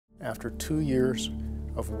After 2 years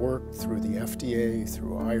of work through the FDA,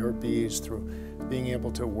 through IRBs, through being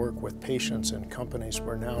able to work with patients and companies,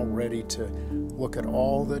 we're now ready to look at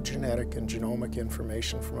all the genetic and genomic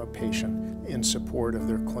information from a patient in support of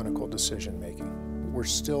their clinical decision making. We're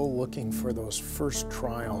still looking for those first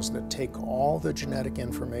trials that take all the genetic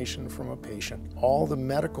information from a patient, all the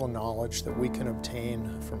medical knowledge that we can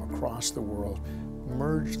obtain from across the world,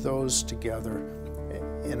 merge those together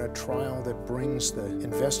in a trial that brings the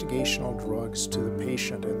investigational drugs to the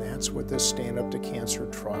patient, and that's what this Stand Up to Cancer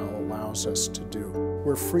trial allows us to do.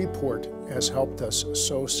 Where Freeport has helped us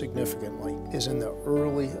so significantly is in the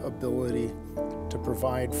early ability to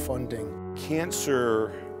provide funding.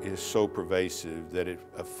 Cancer is so pervasive that it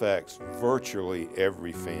affects virtually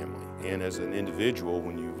every family. And as an individual,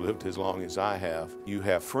 when you've lived as long as I have, you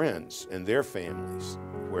have friends and their families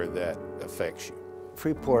where that affects you.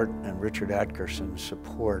 Freeport and Richard Atkinson's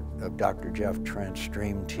support of Dr. Jeff Trent's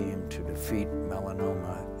dream team to defeat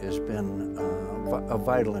melanoma has been of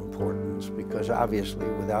vital importance, because obviously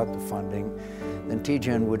without the funding, then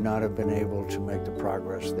TGen would not have been able to make the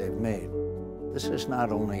progress they've made. This is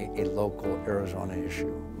not only a local Arizona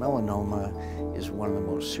issue. Melanoma is one of the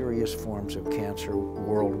most serious forms of cancer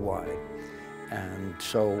worldwide. And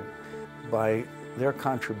so by their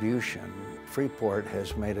contribution, Freeport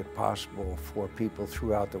has made it possible for people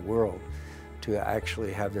throughout the world to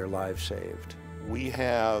actually have their lives saved. We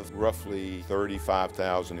have roughly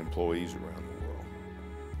 35,000 employees around the world.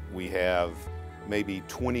 We have maybe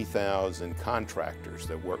 20,000 contractors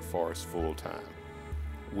that work for us full time.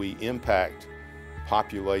 We impact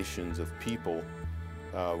populations of people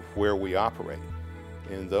where we operate,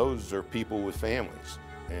 and those are people with families,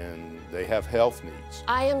 and they have health needs.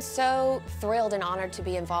 I am so thrilled and honored to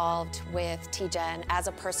be involved with TGen as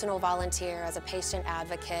a personal volunteer, as a patient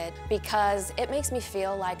advocate, because it makes me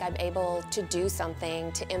feel like I'm able to do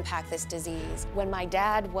something to impact this disease. When my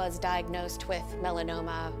dad was diagnosed with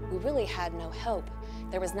melanoma, we really had no hope.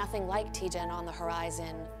 There was nothing like TGen on the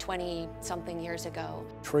horizon 20-something years ago.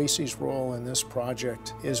 Tracy's role in this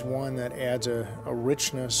project is one that adds a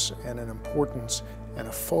richness and an importance and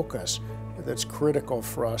a focus that's critical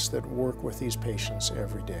for us that work with these patients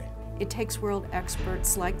every day. It takes world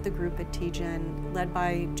experts like the group at TGen, led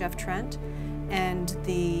by Jeff Trent, and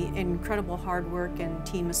the incredible hard work and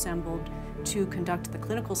team assembled to conduct the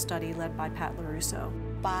clinical study led by Pat LaRusso.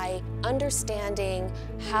 By understanding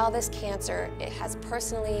how this cancer has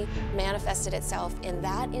personally manifested itself in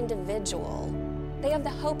that individual, they have the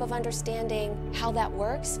hope of understanding how that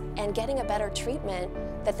works and getting a better treatment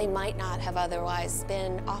that they might not have otherwise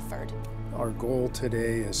been offered. Our goal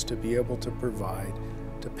today is to be able to provide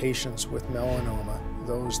to patients with melanoma,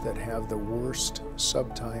 those that have the worst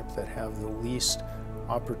subtype, that have the least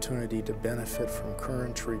opportunity to benefit from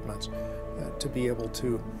current treatments, to be able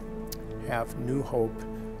to have new hope,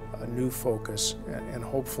 a new focus, and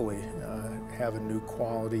hopefully have a new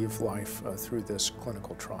quality of life through this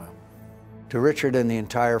clinical trial. To Richard and the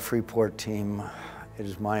entire Freeport team, it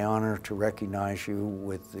is my honor to recognize you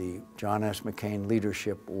with the John S. McCain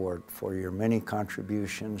Leadership Award for your many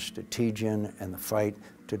contributions to TGen and the fight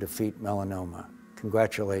to defeat melanoma.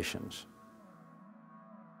 Congratulations.